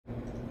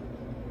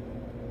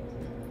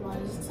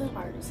is it so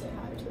hard to say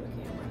hi to a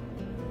camera?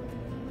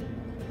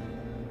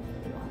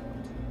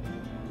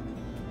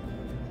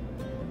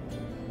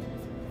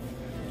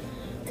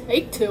 Wild.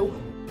 Take two.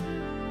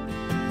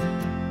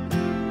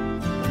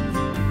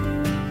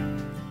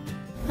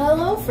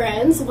 Hello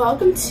friends,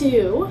 welcome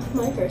to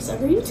my first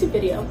ever YouTube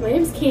video. My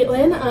name is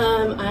Caitlin.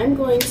 I'm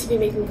going to be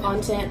making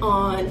content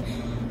on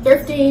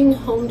thrifting,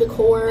 home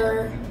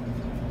decor,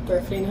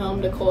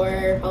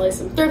 probably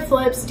some thrift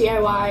flips,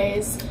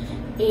 DIYs,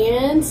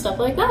 and stuff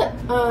like that.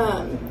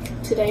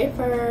 Today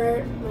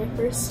for my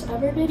first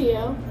ever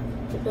video,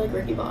 I feel like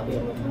Ricky Bobby,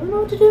 I'm like, I don't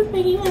know what to do with my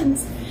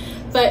hands.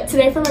 But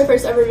today for my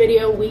first ever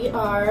video, we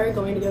are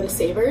going to go to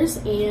Savers,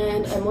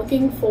 and I'm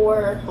looking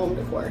for home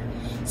decor.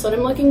 So what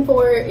I'm looking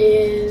for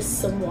is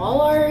some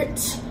wall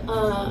art.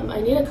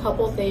 I need a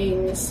couple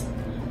things,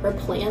 or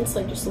plants,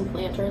 like just some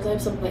planters. I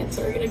have some plants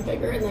that are getting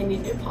bigger and they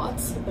need new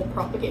pots. I've been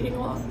propagating a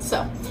lot.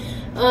 So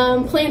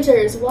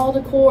planters, wall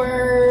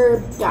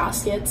decor,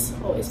 baskets,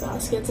 always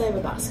baskets. I have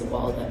a basket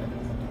wall that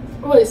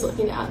I'm always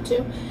looking to add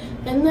to.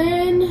 And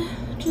then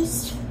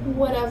just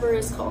whatever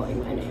is calling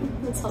my name.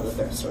 That's how the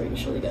thrift store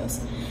usually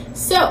goes.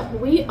 So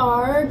we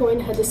are going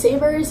to head to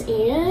Savers,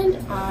 and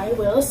I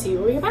will see you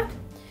when we get back.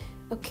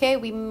 Okay,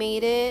 we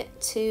made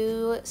it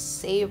to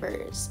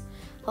Savers.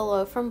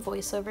 Hello from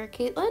voiceover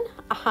Caitlin.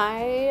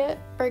 I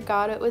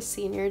forgot it was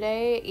senior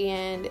day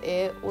and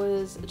it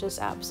was just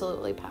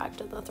absolutely packed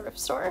in the thrift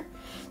store.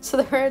 So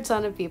there were a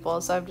ton of people,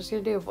 so I'm just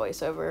gonna do a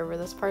voiceover over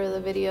this part of the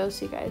video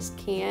so you guys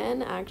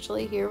can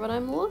actually hear what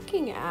I'm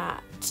looking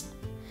at.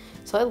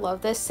 So I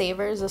love this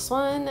Savers. This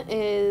one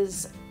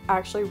is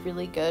actually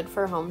really good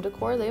for home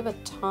decor. They have a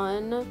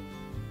ton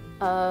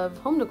of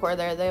home decor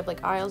there. They have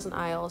like aisles and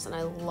aisles, and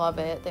I love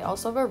it. They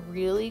also have a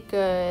really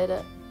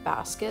good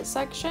basket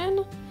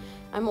section.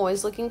 I'm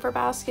always looking for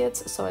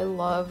baskets, so I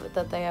love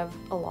that they have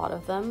a lot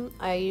of them.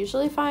 I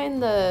usually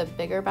find the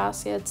bigger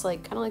baskets,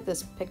 like kind of like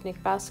this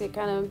picnic basket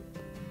kind of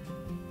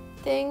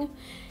thing,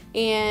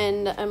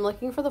 and I'm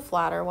looking for the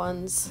flatter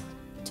ones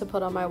to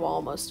put on my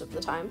wall most of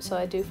the time, so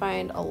I do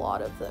find a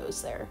lot of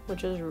those there,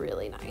 which is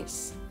really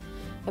nice.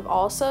 I've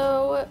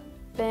also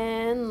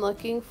been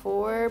looking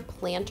for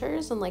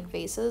planters and like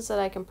vases that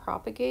I can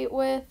propagate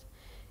with,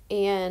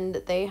 and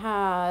they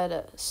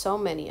had so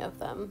many of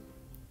them.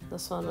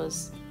 This one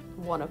was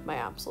one of my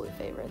absolute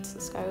favorites.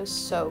 This guy was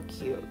so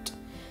cute.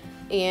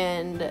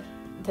 And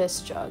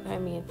this jug, I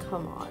mean,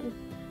 come on,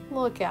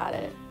 look at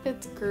it.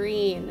 It's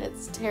green,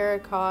 it's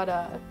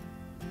terracotta.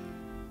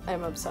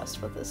 I'm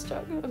obsessed with this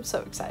jug. I'm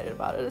so excited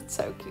about it. It's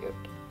so cute.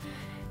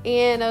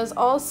 And I was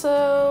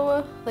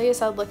also, like I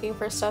said, looking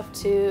for stuff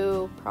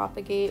to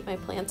propagate my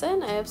plants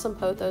in. I have some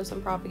pothos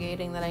I'm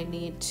propagating that I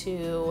need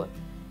to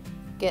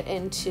get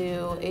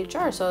into a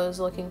jar, so I was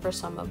looking for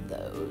some of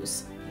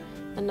those.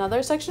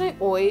 Another section I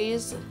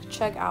always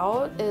check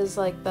out is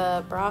like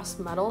the brass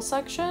metal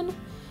section,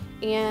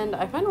 and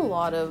I find a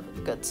lot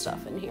of good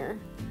stuff in here.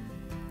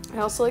 I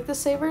also like the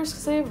Savers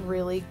because they have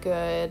really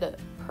good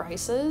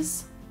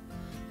prices.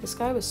 This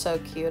guy was so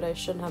cute. I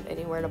shouldn't have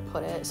anywhere to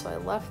put it, so I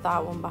left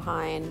that one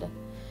behind.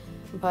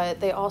 But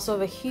they also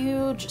have a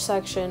huge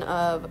section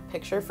of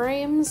picture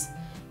frames.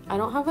 I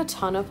don't have a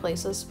ton of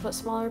places to put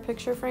smaller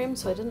picture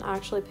frames, so I didn't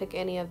actually pick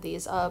any of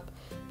these up,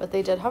 but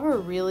they did have a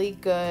really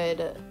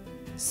good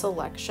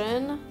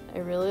selection. I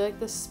really like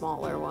this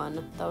smaller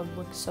one. That would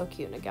look so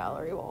cute in a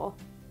gallery wall.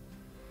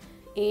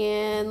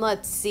 And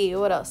let's see,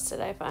 what else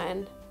did I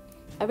find?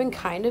 I've been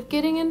kind of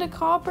getting into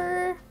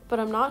copper, but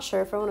I'm not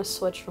sure if I want to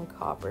switch from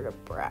copper to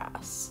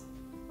brass.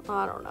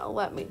 I don't know,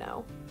 let me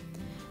know.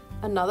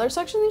 Another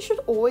section you should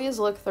always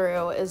look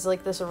through is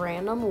like this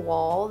random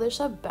wall. They just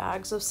have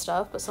bags of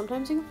stuff, but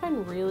sometimes you can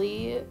find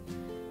really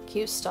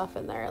cute stuff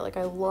in there. Like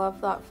I love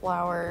that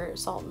flour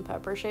salt and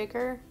pepper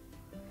shaker.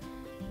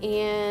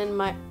 And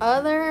my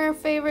other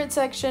favorite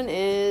section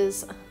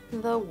is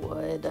the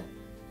wood.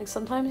 Like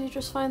sometimes you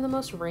just find the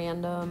most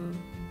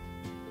random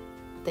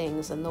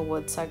things in the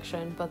wood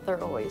section, but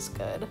they're always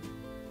good.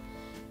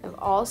 I've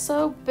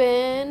also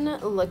been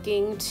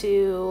looking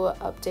to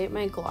update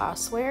my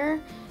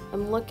glassware.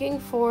 I'm looking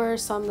for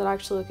some that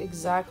actually look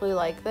exactly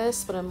like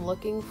this, but I'm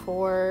looking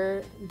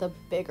for the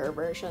bigger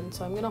version,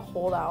 so I'm gonna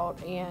hold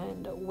out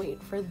and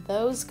wait for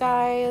those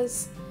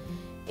guys.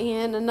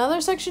 And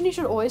another section you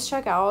should always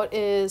check out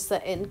is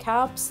the end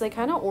caps. They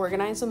kind of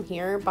organize them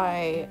here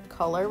by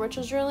color, which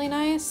is really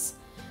nice.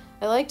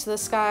 I liked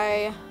this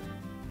guy,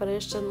 but I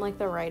just didn't like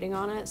the writing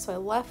on it, so I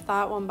left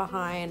that one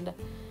behind.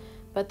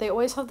 But they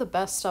always have the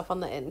best stuff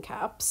on the end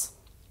caps.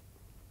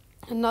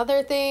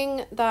 Another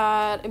thing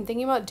that I'm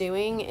thinking about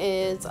doing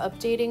is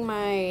updating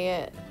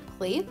my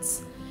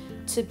plates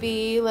to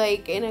be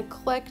like an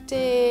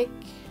eclectic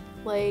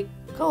like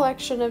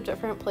collection of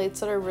different plates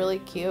that are really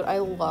cute. I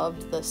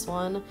loved this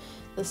one.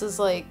 This is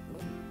like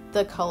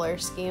the color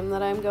scheme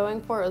that I'm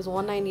going for. It was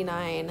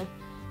 $1.99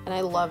 and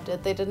I loved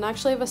it. They didn't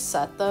actually have a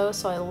set though,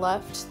 so I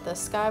left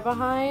this guy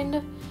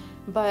behind,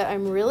 but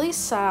I'm really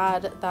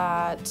sad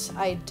that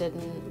I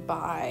didn't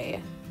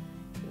buy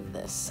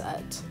this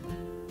set.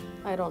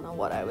 I don't know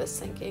what I was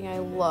thinking. I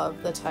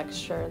love the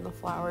texture and the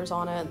flowers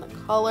on it and the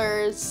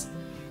colors.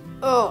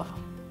 Oh,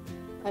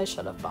 I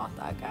should have bought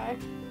that guy.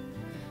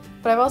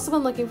 But I've also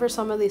been looking for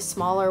some of these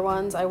smaller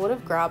ones. I would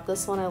have grabbed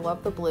this one. I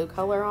love the blue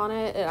color on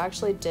it. It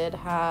actually did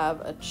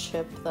have a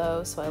chip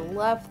though, so I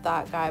left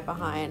that guy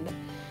behind.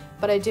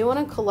 But I do want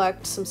to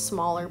collect some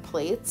smaller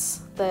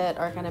plates that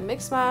are kind of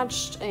mixed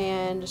matched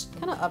and just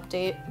kind of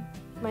update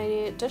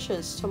my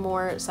dishes to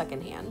more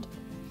secondhand.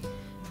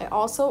 I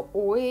also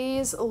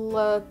always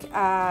look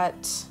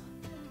at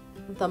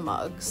the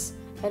mugs.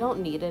 I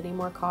don't need any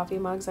more coffee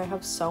mugs. I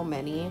have so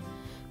many.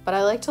 But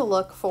I like to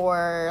look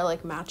for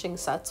like matching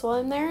sets while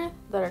I'm there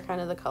that are kind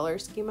of the color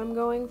scheme I'm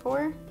going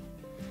for.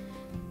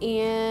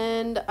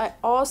 And I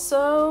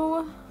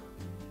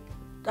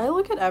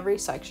look at every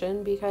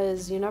section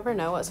because you never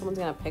know what someone's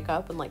gonna pick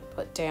up and like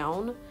put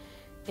down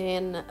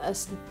in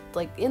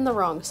the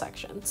wrong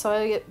section. So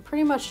I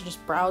pretty much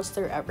just browse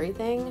through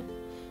everything.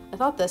 I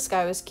thought this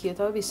guy was cute.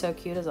 That would be so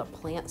cute as a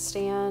plant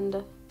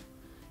stand.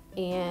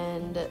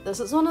 And this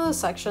is one of the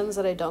sections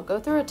that I don't go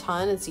through a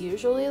ton. It's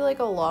usually like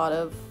a lot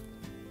of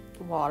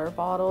water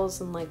bottles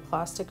and like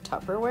plastic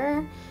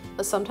Tupperware,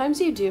 but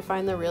sometimes you do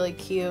find the really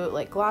cute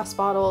like glass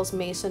bottles,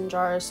 mason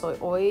jars, so I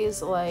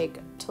always like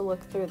to look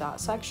through that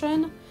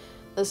section.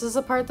 This is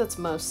the part that's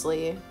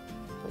mostly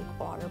like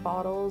water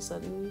bottles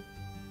and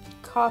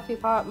coffee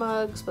pot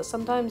mugs, but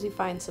sometimes you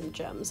find some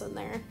gems in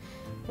there.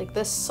 Like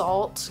this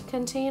salt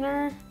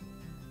container,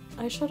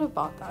 I should have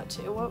bought that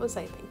too. What was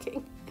I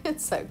thinking?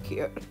 It's so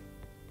cute.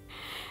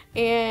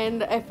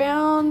 And I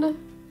found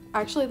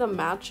actually the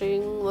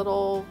matching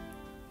little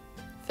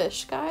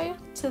fish guy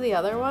to the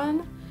other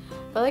one,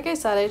 but like I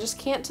said, I just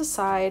can't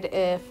decide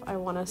if I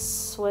want to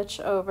switch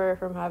over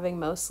from having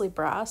mostly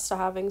brass to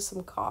having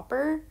some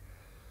copper.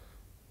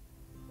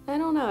 I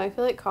don't know, I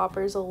feel like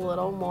copper is a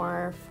little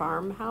more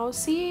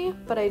farmhousey,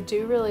 but I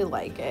do really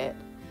like it.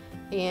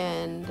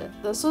 And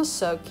this was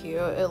so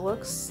cute. It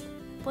looks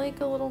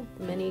like a little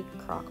mini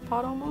crock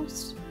pot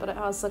almost, but it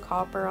has the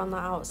copper on the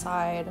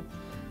outside,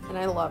 and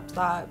I loved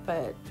that,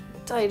 but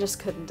I just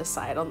couldn't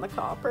decide on the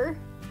copper.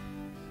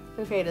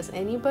 Okay, does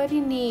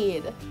anybody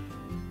need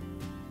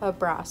a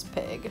brass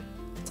pig?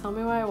 Tell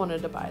me why I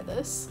wanted to buy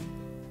this.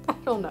 I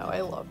don't know,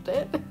 I loved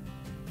it.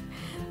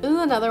 This is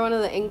another one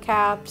of the end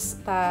caps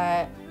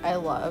that I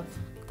love.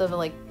 The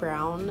like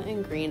brown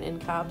and green end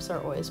caps are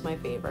always my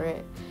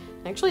favorite.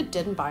 I actually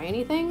didn't buy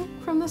anything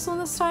from this one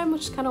this time,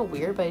 which is kind of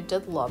weird, but I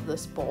did love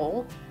this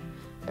bowl.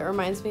 It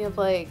reminds me of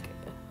like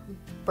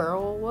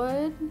burl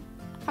wood,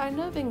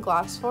 kind of, in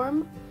glass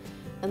form.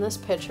 And this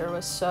picture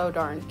was so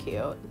darn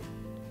cute.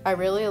 I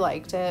really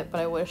liked it,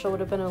 but I wish it would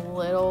have been a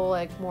little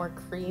like more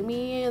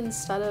creamy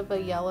instead of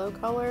a yellow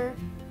color.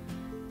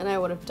 And I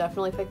would have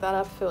definitely picked that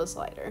up if it was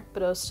lighter,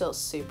 but it was still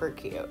super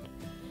cute.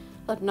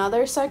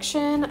 Another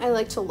section I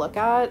like to look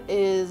at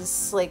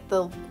is like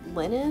the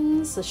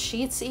linens, the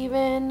sheets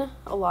even.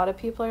 A lot of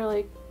people are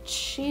like,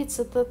 sheets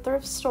at the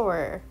thrift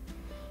store.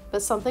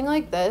 But something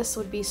like this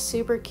would be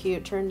super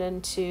cute turned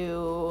into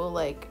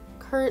like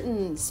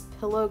curtains,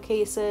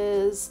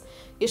 pillowcases.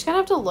 You just kind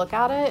of have to look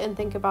at it and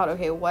think about,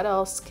 okay, what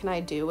else can I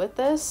do with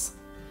this?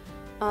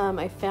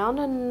 I found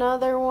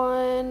another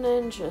one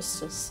in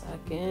just a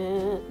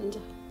second.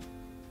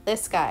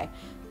 This guy.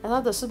 I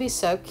thought this would be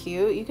so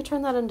cute. You could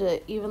turn that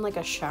into even like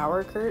a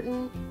shower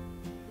curtain.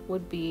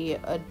 Would be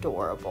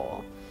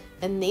adorable.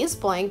 And these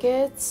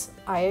blankets,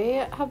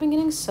 I have been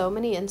getting so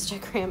many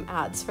Instagram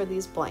ads for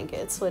these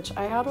blankets, which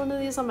I had one of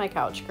these on my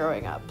couch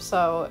growing up,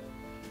 so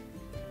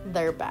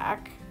they're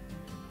back.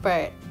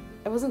 But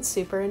I wasn't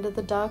super into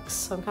the ducks,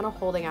 so I'm kind of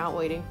holding out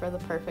waiting for the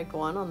perfect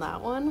one on that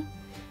one.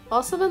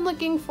 Also been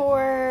looking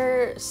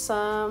for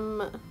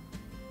some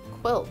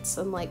quilts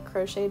and like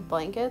crocheted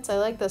blankets. I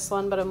like this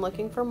one, but I'm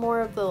looking for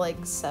more of the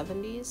like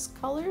 70s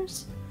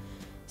colors.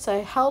 So I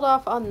held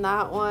off on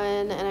that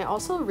one, and I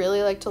also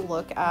really like to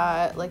look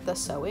at like the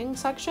sewing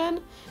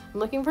section. I'm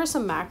looking for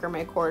some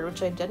macrame cord,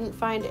 which I didn't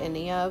find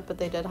any of, but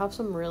they did have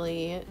some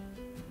really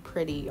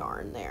pretty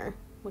yarn there,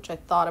 which I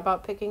thought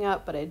about picking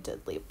up, but I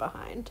did leave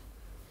behind.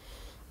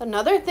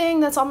 Another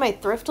thing that's on my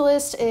thrift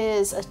list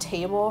is a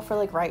table for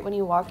like right when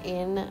you walk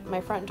in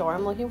my front door.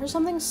 I'm looking for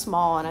something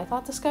small, and I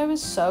thought this guy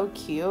was so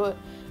cute,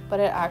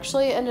 but it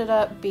actually ended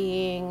up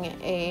being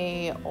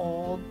a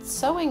old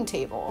sewing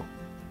table,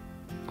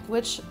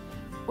 which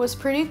was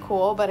pretty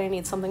cool, but I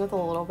need something with a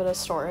little bit of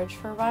storage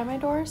for by my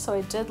door, so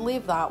I did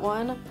leave that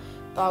one.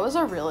 That was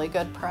a really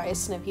good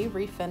price, and if you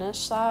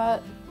refinish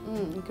that,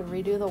 you could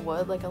redo the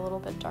wood like a little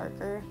bit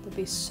darker. It'd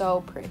be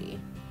so pretty.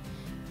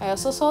 I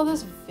also saw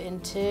this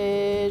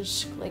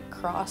vintage like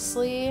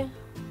Crossley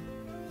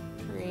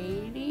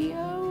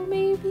radio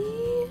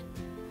maybe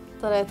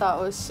that I thought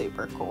was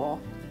super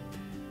cool.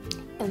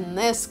 And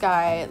this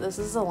guy, this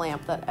is a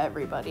lamp that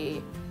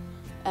everybody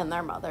and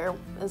their mother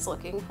is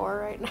looking for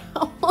right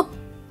now,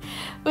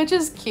 which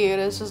is cute.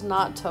 It's just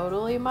not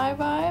totally my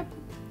vibe.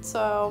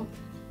 So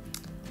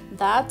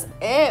that's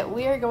it.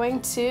 We are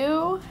going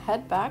to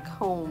head back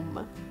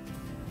home.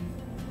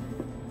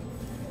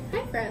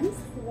 Hi friends,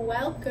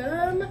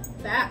 welcome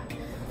back.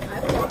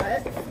 I've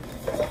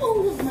got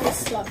all of my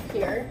stuff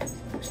here.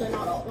 Actually,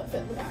 not all of it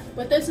fit in the back,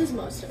 but this is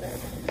most of it.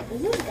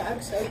 Isn't this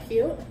bag so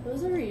cute?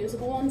 Those are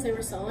reusable ones they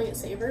were selling at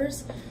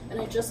Savers,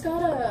 and I just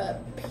got a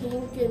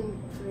pink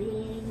and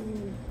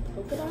green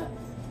polka dot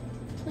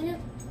plant.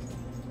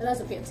 It has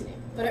a fancy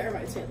name, but it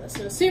reminds me of this,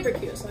 and it was super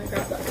cute, so I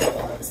grabbed that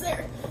while I was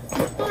there.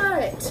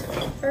 But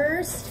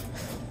first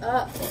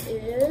up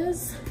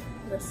is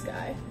this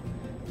guy.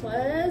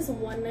 Was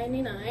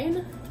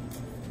 $1.99.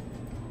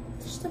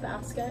 It's just a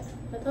basket.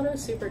 I thought it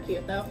was super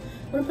cute though.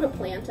 I'm gonna put a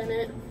plant in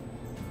it.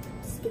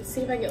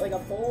 See if I can get like a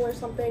bowl or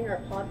something, or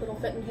a pot that'll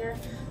fit in here.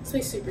 This will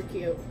be super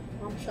cute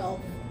on a shelf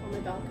on my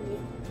balcony,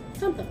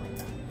 something like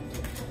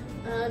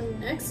that.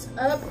 Next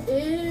up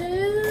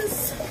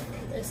is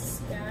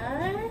this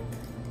guy.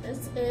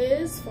 This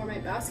is for my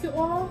basket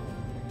wall,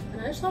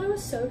 and I just thought it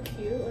was so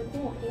cute, like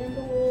little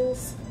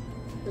handles.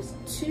 It was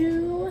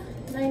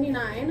 $2.99,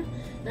 and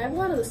I have a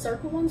lot of the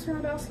circle ones for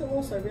my basket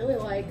wall, so I really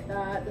like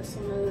that. This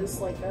one is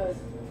like a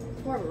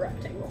more of a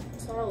rectangle,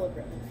 so it'll look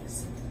really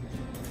nice.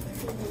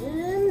 And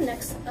then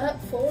next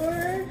up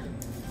for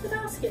the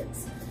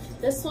baskets,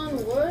 this one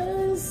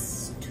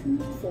was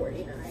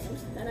 $2.49,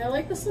 and I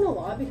like this one a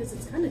lot because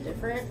it's kind of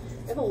different.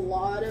 I have a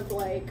lot of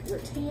like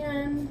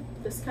rattan,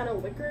 this kind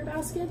of wicker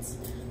baskets,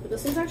 but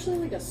this one's actually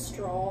like a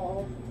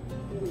straw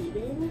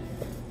weaving,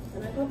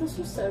 and I thought this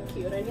was so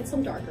cute. I need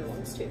some darker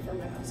ones too for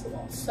my basket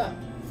wall, so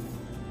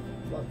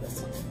love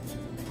this one.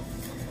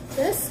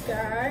 This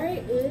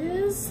guy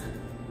is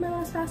my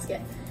last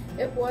basket.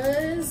 It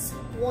was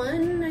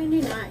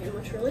 $1.99,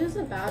 which really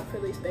isn't bad for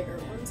these bigger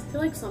ones. I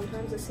feel like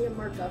sometimes I see them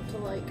marked up to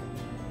like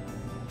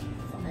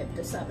 $5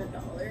 to $7,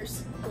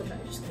 which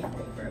I just can't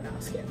pay for a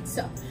basket.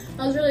 So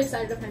I was really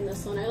excited to find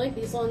this one. I like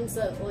these ones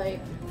that like,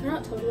 they're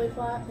not totally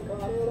flat, they go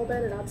out a little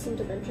bit and add some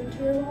dimension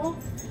to your wall.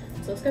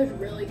 So this guy's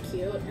really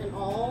cute, and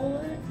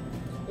I'll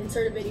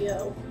insert a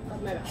video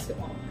of my basket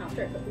wall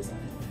after I put these on.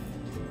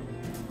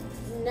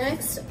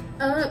 Next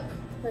up,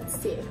 let's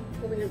see,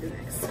 what are we gonna do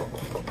next?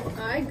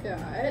 I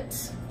got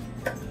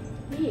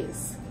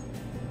these.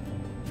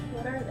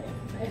 What are they?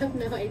 I have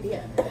no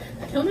idea.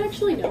 I don't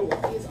actually know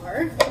what these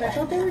are, but I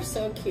thought they were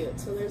so cute.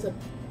 So there's a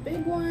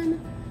big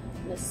one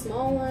and a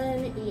small one,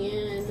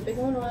 and the big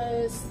one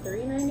was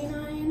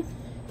 $3.99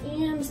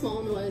 and the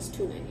small one was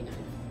 $2.99.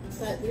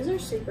 But these are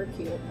super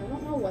cute. I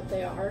don't know what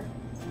they are.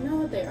 If you know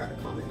what they are,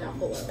 comment down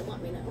below and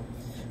let me know.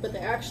 But they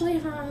actually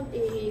have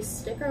a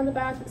sticker on the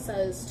back that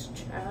says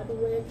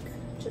Chadwick,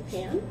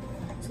 Japan.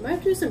 So I might have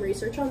to do some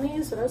research on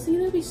these, but I was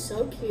thinking it'd be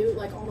so cute,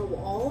 like on a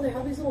wall. They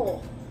have these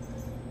little,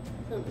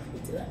 I don't know if you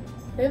can see that.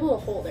 They have a little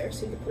hole there,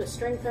 so you can put a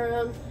string through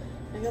them,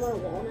 hang them on a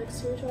wall next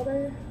to each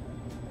other.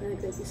 I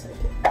think they'd be so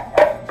cute.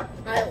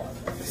 I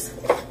love those.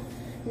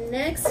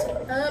 Next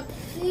up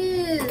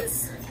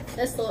is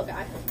this little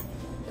guy.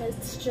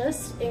 It's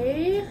just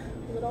a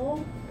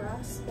little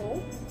brass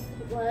bowl.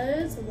 It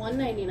was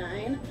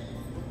 $1.99.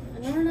 I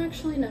don't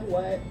actually know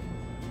what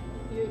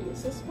you would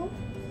use this for.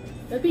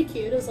 It'd be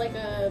cute as like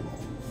a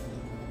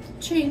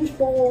change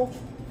bowl.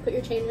 Put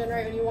your change in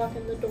right when you walk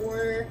in the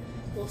door.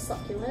 A little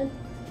succulent.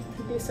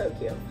 It'd be so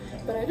cute.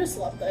 But I just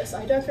love this.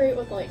 I decorate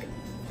with like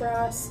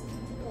brass,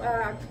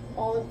 black,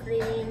 olive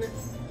green,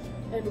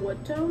 and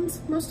wood tones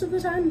most of the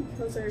time.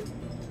 Those are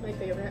my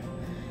favorite.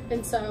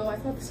 And so I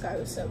thought this guy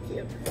was so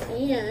cute.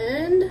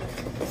 And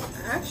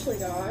I actually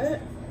got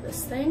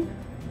this thing.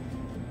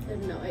 I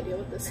have no idea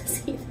what this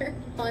is either,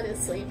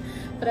 honestly.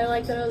 But I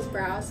liked that it was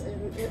brass,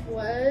 and it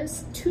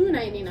was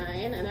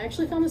 $2.99. And I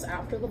actually found this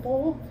after the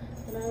bowl.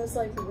 And I was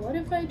like, what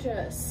if I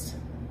just,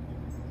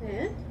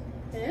 kind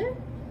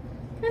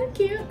of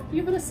cute.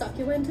 You put a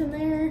succulent in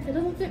there. It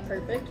doesn't fit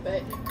perfect,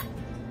 but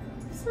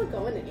it's not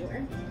going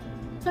anywhere.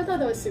 So I thought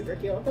that was super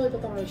cute. I'll probably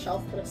put that on a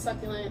shelf, put a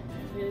succulent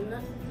in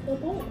the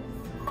bowl.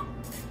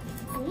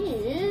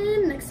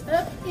 And next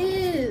up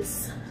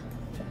is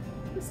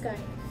this guy.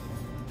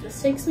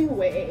 This takes me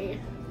way,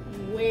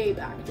 way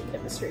back to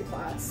chemistry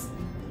class.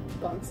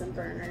 Bunsen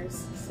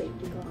burners,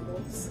 safety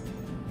goggles.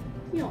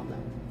 You all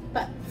know.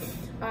 But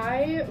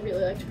I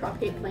really like to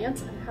propagate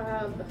plants. I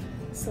have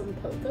some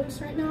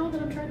pothos right now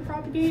that I'm trying to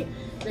propagate,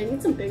 and I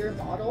need some bigger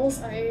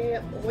bottles.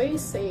 I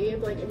always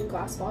save like any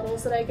glass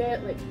bottles that I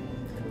get, like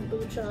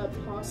kombucha,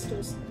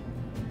 pasta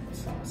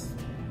sauce.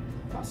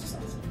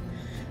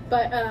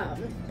 But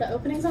the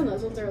openings on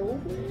those ones are a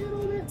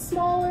little bit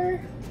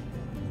smaller.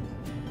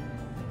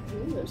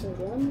 Ooh, there's a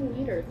 1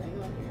 liter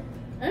thing on here.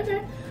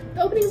 Okay,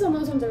 the openings on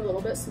those ones are a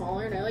little bit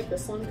smaller, and I like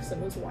this one because it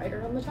was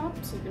wider on the top,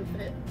 so you can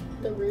fit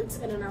the roots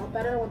in and out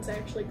better once they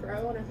actually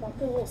grow. And I thought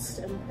the little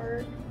stem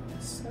part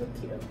was so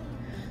cute.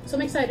 So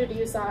I'm excited to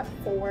use that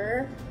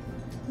for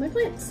my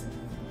plants.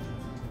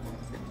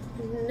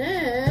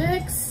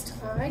 Next,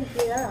 I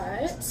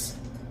got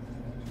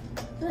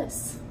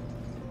this.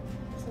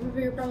 Some of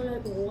you are probably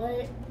like,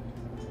 what?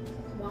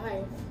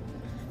 Why?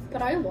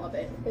 But I love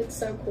it. It's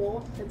so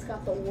cool. It's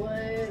got the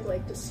wood,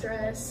 like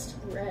distressed,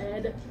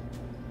 red,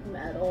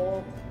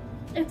 metal.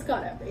 It's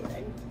got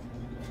everything.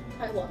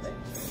 I love it.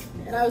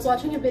 And I was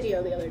watching a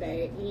video the other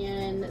day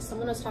and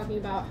someone was talking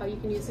about how you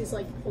can use these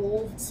like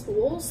old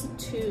spools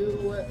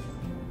to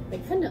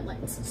make pendant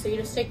lights. So you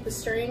just take the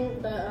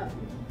string, the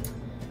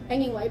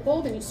hanging light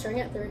bulb, and you string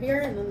it through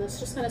here, and then this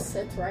just kind of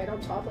sits right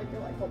on top, like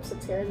your light bulb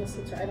sits here and this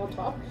sits right on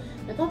top.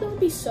 I thought that would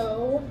be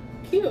so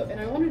cute and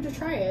I wanted to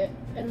try it,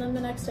 and then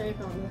the next day I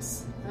found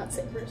this at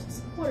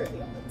Savers. What are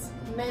the odds?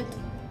 Meant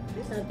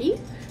to be.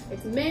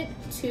 It's meant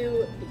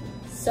to be.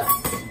 So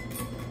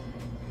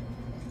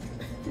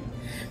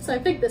I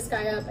picked this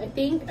guy up. I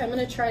think I'm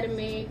gonna try to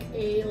make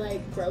a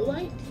like grow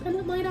light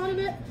pendant light out of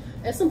it.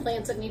 I have some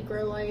plants that need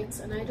grow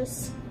lights and I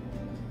just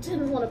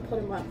didn't want to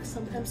put them up because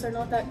sometimes they're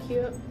not that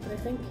cute. But I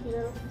think, you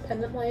know,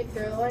 pendant light,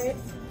 grow light,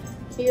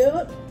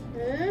 cute.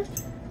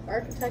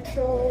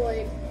 Architectural,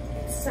 like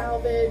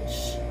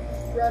salvage,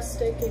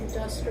 rustic,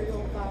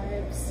 industrial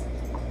vibes. I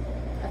thought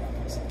that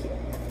was so cute.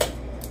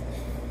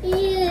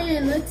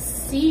 And let's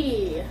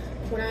see.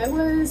 When I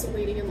was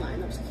waiting in line,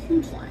 there was a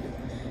huge line.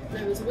 And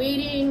I was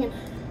waiting,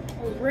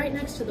 I was right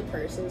next to the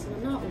purses, and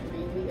I'm not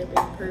really a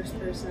big purse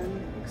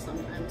person. Like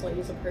sometimes I'll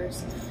use a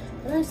purse.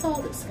 But I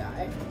saw this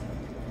guy,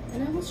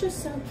 and it was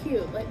just so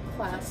cute, like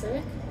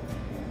classic,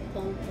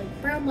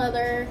 like brown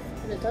leather,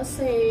 and it does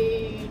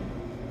say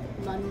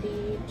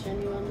Mundy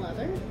genuine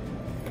leather.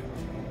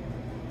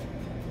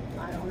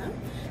 I don't know.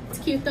 It's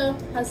cute though.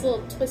 Has a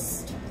little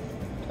twist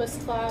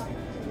flap,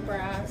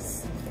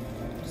 brass.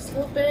 Just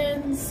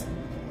opens.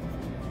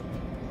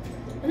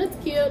 And it's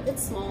cute,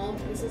 it's small.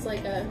 This is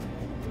like a,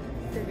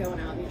 if you're going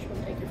out, you just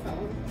want to take your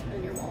phone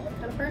and your wallet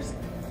kind of purse.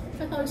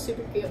 I thought it was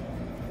super cute.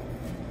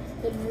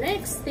 The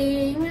next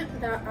thing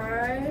that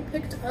I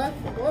picked up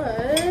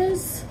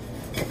was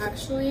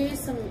actually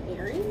some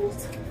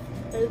earrings.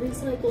 They're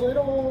these like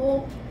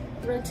little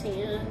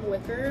rattan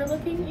wicker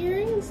looking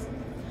earrings.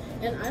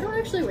 And I don't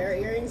actually wear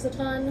earrings a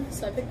ton,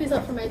 so I picked these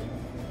up for my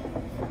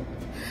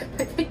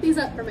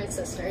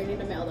sister. I need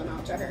to mail them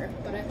out to her,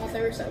 but I thought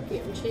they were so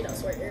cute, and she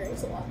does wear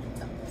earrings a lot,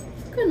 so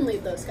couldn't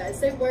leave those guys.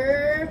 They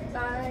were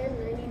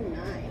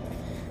 $5.99,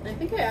 and I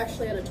think I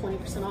actually had a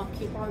 20% off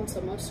coupon,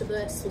 so most of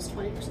this was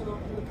 20%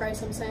 off of the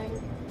price I'm saying.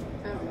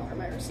 I don't know where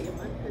my receipt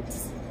went.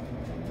 It's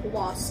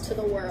lost to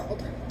the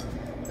world.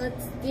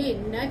 Let's see,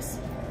 next,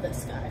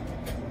 this guy.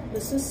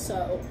 This is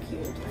so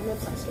cute. I'm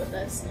obsessed with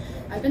this.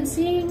 I've been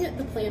seeing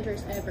the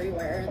planters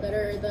everywhere that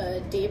are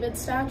the David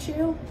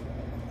statue,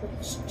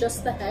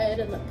 just the head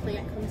and the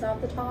plant comes out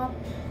the top,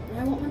 and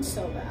I want one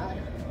so bad,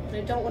 and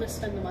I don't want to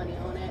spend the money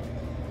on it.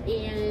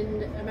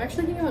 And I'm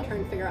actually thinking about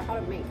trying to figure out how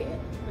to make it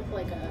with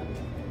like a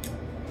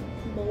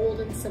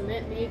mold and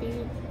cement,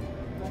 maybe.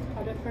 That's a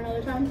project for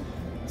another time.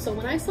 So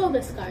when I saw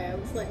this guy, I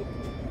was like,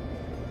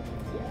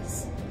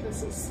 yes,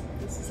 this is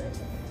it.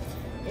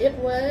 It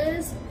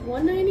was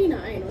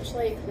 $1.99, which,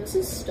 like, this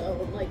is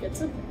stone. Like,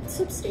 it's a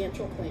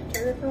substantial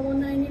planter for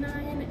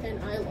 $1.99,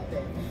 and I love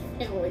it.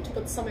 Can't wait to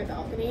put this on my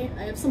balcony.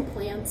 I have some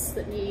plants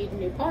that need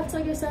new pots,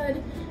 like I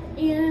said,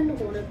 and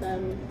one of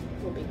them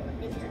will be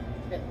going in here.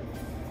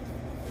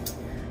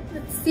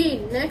 Let's see,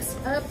 next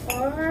up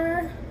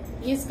are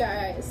these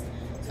guys.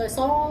 So I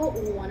saw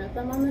one of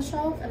them on the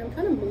shelf, and I'm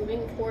kind of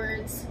moving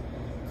towards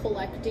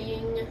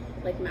collecting,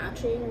 like,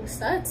 matching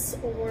sets,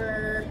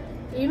 or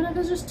even if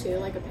it's just two,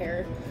 like a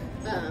pair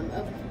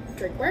of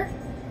drinkware.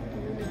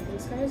 And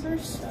these guys are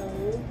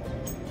so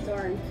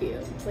darn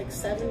cute. It's like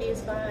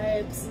 70s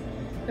vibes.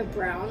 The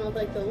brown with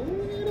like the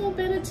little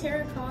bit of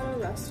terracotta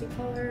rusty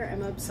color.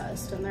 I'm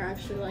obsessed, and they're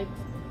actually like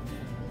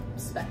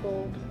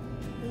speckled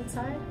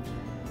inside.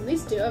 And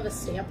these do have a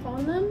stamp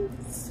on them,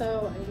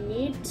 so I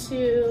need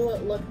to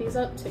look these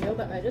up too,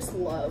 but I just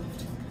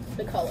loved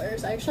the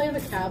colors. I actually have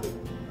a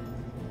cabinet.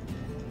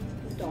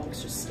 The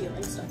dog's just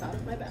stealing stuff out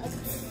of my bag.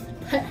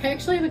 I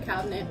actually have a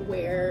cabinet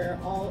where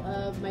all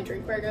of my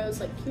drinkware goes,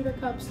 like pewter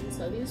cups, and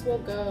so these will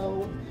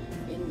go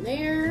in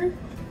there.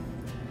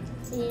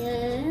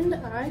 And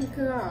I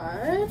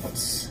got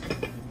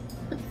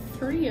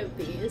 3 of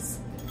these.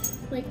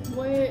 Like,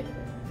 what? I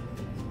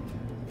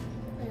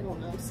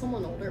don't know.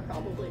 Someone older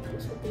probably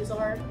knows what these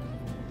are.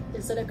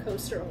 Is it a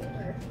coaster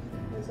holder?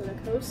 Is it a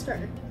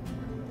coaster?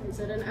 Is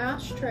it an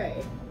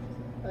ashtray?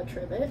 A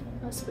trivet?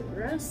 A spoon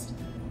rest?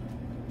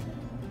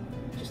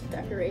 Just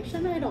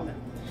decoration? I don't know.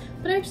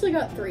 But I actually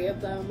got 3 of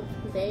them.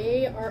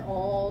 They are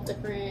all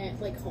different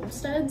like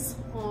homesteads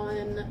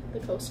on the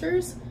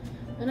coasters,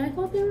 and I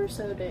thought they were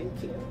so dang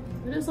cute.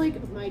 It is like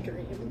my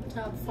dream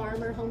to have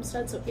farmer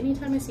homestead, so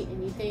anytime I see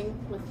anything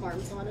with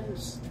farms on it,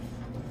 it's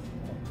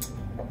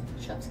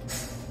chef's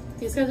kiss.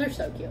 These guys are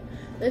so cute.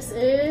 This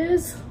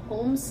is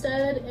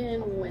Homestead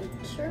in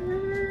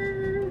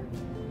Winter.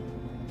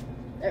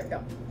 There we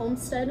go.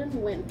 Homestead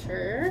in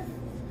Winter.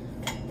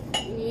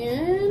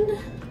 And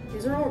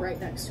these are all right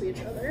next to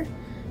each other.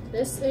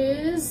 This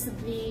is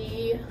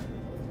the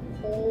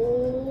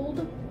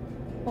Old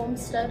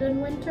Homestead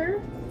in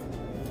Winter.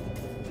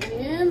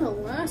 And the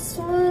last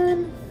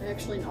one, I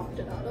actually knocked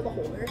it out of the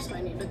holder, so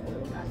I need to glue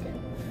it back in.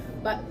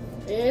 But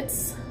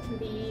it's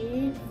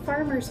the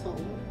Farmer's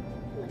Home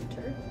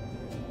Winter.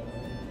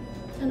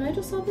 And I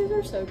just thought these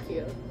are so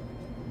cute.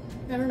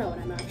 I don't know what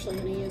I'm actually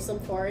going to use them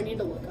for. I need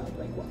to look up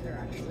like what they're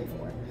actually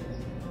for.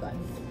 But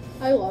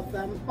I love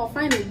them. I'll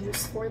find a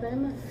use for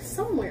them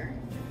somewhere.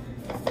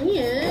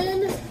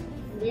 And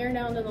we are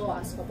down to the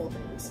last couple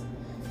things.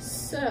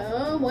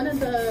 So one of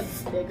the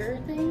bigger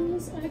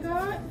things I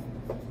got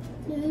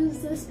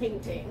is this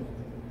painting.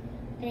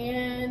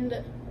 And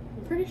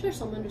I'm pretty sure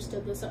someone just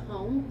did this at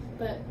home,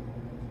 but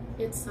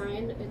it's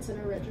signed, it's an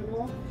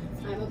original.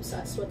 I'm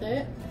obsessed with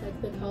it.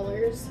 Like the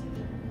colors,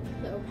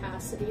 the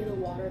opacity, the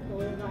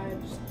watercolor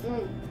vibes.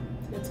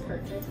 It's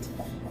perfect.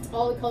 It's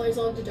all the colors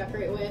I love to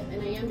decorate with,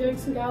 and I am doing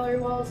some gallery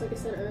walls, like I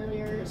said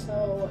earlier,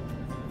 so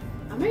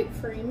I might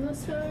frame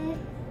this guy.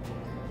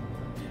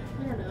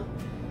 I don't know.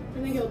 I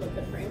think it would look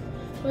good framed.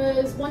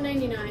 It was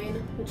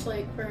 $1.99, which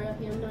like for a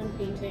hand-done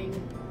painting,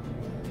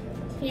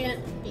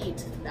 can't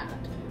beat that.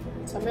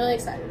 So I'm really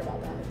excited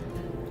about that.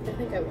 I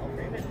think I will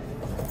frame it.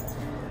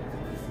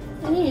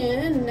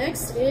 And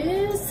next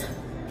is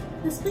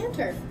this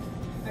planter.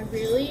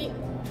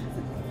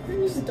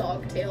 There's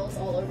dog tails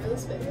all over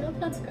this video.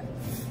 That's good.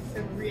 I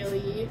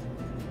really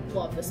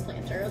love this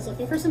planter. I was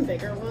looking for some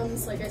bigger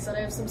ones. Like I said, I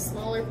have some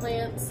smaller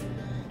plants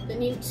that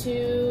need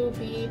to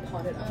be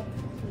potted up.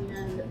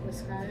 And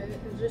this guy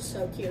is just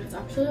so cute. It's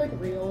actually like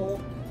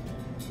real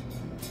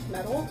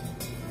metal.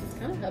 It's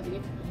kind of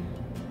heavy.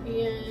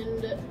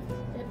 And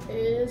it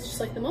is just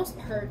like the most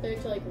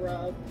perfect like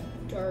rug,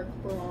 dark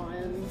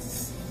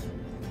bronze.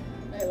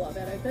 I love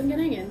it. I've been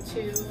getting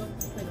into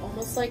like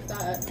almost like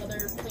that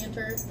other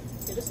planter.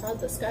 They just had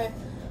this guy,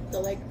 the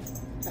like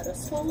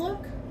pedestal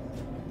look.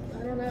 I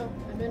don't know.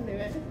 I'm into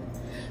it.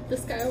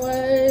 This guy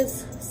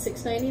was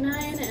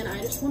 $6.99 and I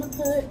just want to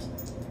put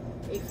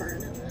a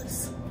fern in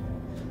this.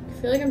 I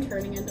feel like I'm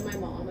turning into my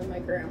mom and my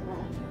grandma,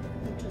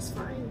 which is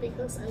fine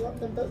because I love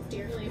them both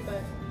dearly,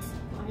 but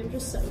I am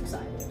just so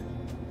excited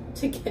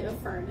to get a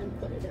fern and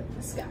put it in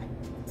the sky.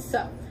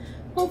 So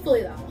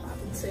hopefully that will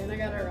happen soon. I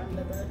gotta run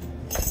to the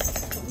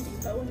Home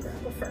Depot and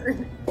grab a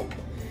fern.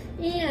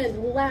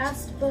 And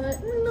last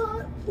but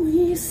not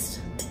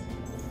least,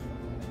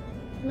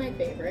 my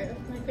favorite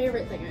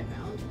thing I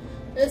found.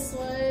 This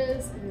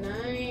was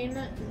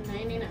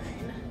 $9.99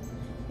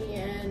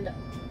 and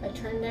I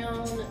turned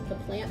down the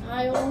plant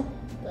aisle,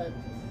 oh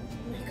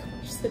my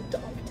gosh, the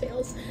dog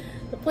tails,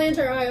 the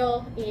planter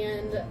aisle,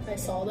 and I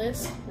saw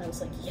this and I was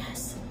like,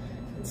 yes.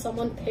 And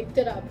someone picked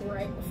it up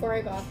right before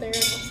I got there and I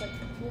was like,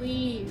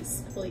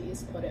 please,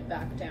 please put it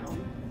back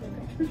down. Like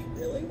I just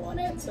really want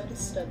it, so I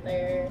just stood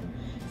there.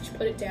 She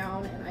put it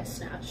down and I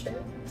snatched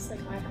it. It's like,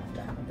 I have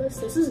to have this.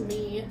 This is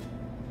me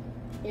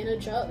in a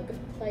jug,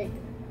 like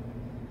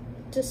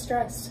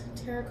distressed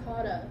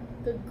terracotta,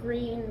 the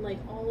green, like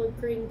olive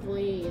green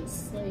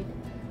glaze, like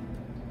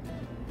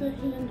the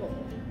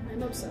handle.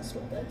 I'm obsessed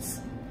with this.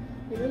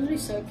 It would be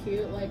so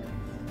cute, like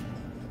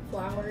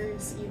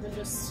flowers, even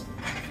just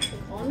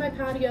like, on my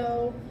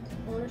patio,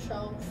 on a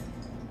shelf,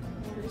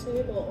 on a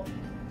table.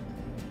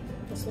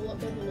 This will look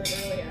good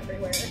literally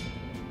everywhere.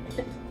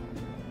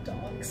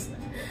 Dogs.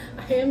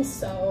 I am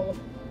so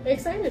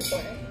excited for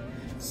it.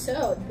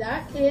 So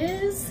that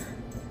is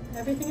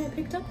everything I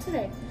picked up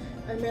today.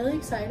 I'm really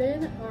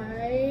excited.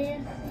 I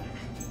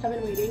have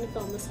been waiting to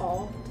film this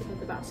haul to put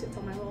the baskets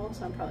on my wall,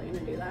 so I'm probably going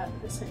to do that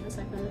as soon as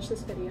I finish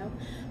this video.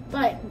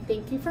 But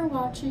thank you for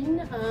watching.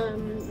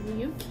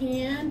 You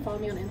can follow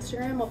me on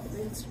Instagram. I'll put my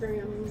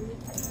Instagram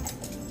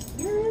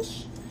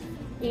here-ish.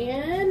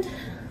 And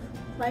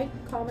like,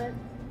 comment,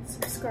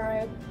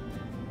 subscribe,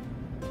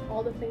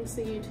 all the things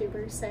the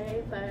YouTubers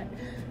say. But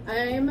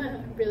I'm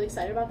really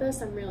excited about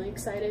this. I'm really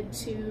excited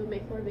to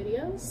make more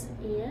videos,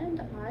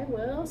 and I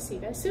will see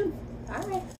you guys soon. Bye.